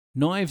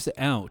Knives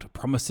Out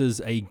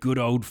promises a good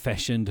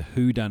old-fashioned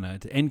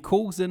whodunit and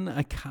calls in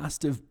a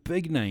cast of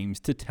big names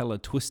to tell a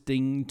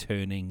twisting,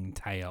 turning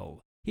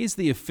tale. Here's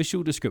the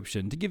official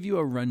description to give you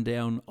a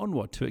rundown on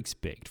what to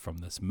expect from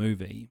this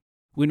movie.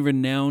 When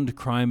renowned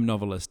crime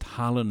novelist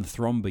Harlan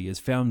Thrombey is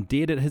found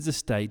dead at his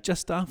estate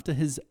just after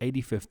his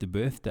 85th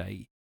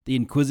birthday, the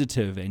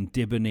inquisitive and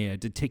debonair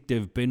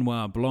detective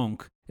Benoit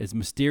Blanc is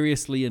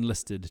mysteriously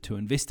enlisted to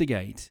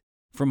investigate.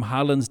 From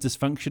Harlan's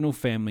dysfunctional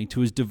family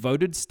to his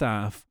devoted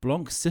staff,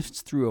 Blanc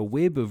sifts through a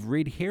web of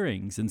red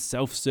herrings and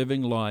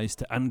self-serving lies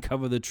to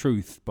uncover the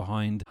truth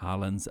behind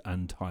Harlan's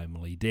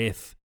untimely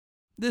death.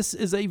 This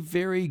is a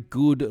very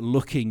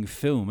good-looking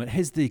film. It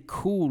has the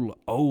cool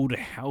old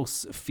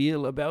house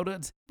feel about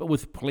it, but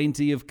with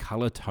plenty of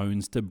colour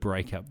tones to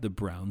break up the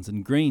browns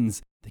and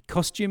greens. The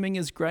costuming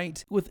is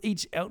great, with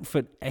each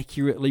outfit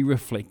accurately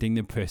reflecting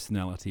the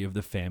personality of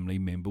the family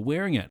member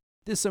wearing it.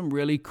 There's some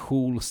really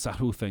cool,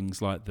 subtle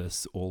things like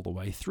this all the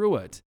way through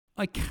it.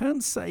 I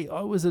can't say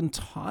I was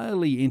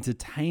entirely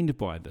entertained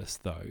by this,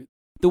 though.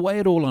 The way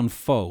it all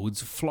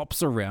unfolds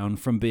flops around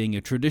from being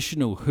a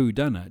traditional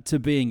whodunit to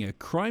being a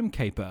crime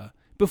caper,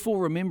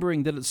 before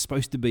remembering that it's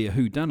supposed to be a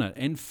whodunit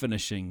and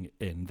finishing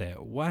in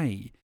that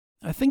way.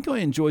 I think I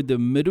enjoyed the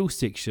middle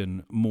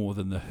section more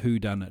than the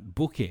whodunit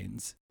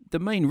bookends. The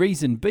main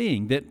reason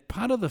being that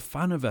part of the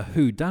fun of a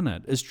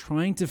whodunit is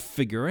trying to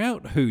figure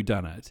out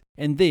whodunit,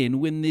 and then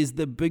when there's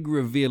the big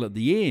reveal at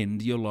the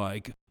end, you're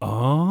like,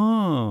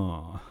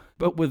 oh.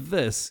 But with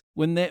this,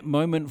 when that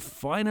moment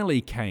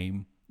finally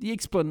came, the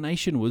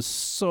explanation was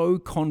so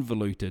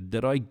convoluted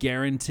that I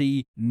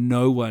guarantee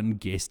no one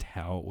guessed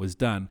how it was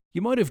done.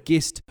 You might have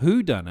guessed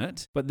who done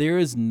it, but there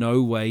is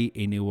no way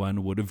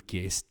anyone would have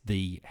guessed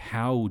the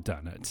how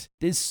done it.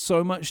 There's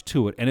so much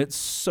to it, and it's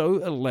so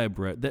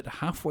elaborate that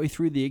halfway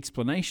through the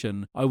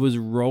explanation, I was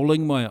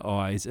rolling my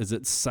eyes as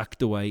it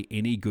sucked away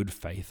any good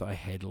faith I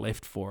had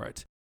left for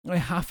it. I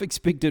half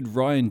expected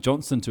Rian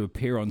Johnson to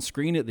appear on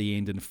screen at the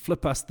end and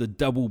flip us the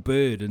double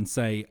bird and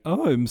say,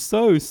 "I'm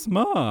so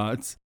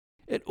smart."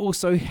 It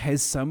also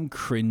has some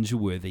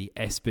cringe-worthy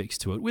aspects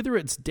to it, whether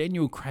it's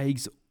Daniel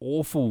Craig's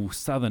awful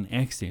southern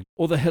accent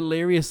or the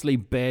hilariously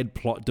bad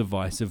plot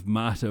device of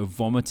Marta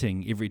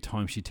vomiting every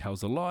time she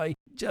tells a lie,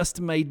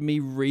 just made me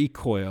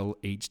recoil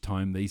each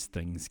time these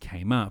things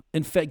came up.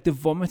 In fact, the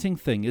vomiting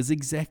thing is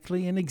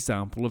exactly an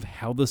example of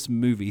how this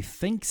movie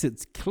thinks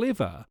it's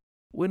clever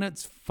when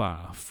it's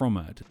far from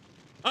it.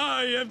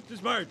 I am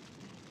smart.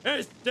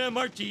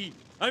 S-M-R-T.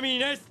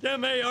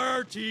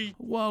 S-M-A-R-T.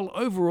 While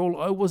overall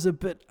I was a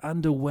bit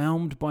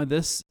underwhelmed by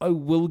this, I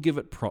will give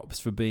it props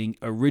for being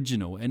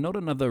original and not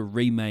another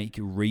remake,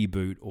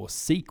 reboot or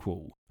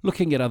sequel.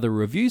 Looking at other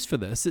reviews for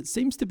this, it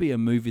seems to be a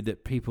movie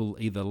that people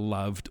either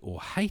loved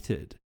or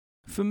hated.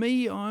 For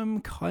me,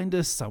 I'm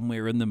kinda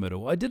somewhere in the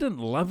middle. I didn't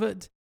love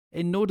it,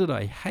 and nor did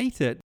I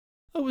hate it.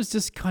 I was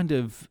just kind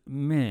of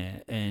meh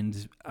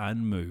and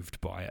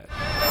unmoved by it.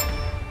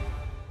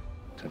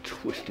 It's a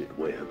twisted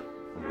web.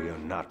 We are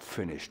not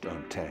finished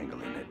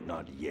untangling it,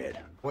 not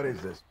yet. What is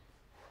this?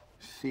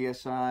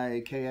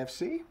 CSI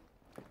KFC?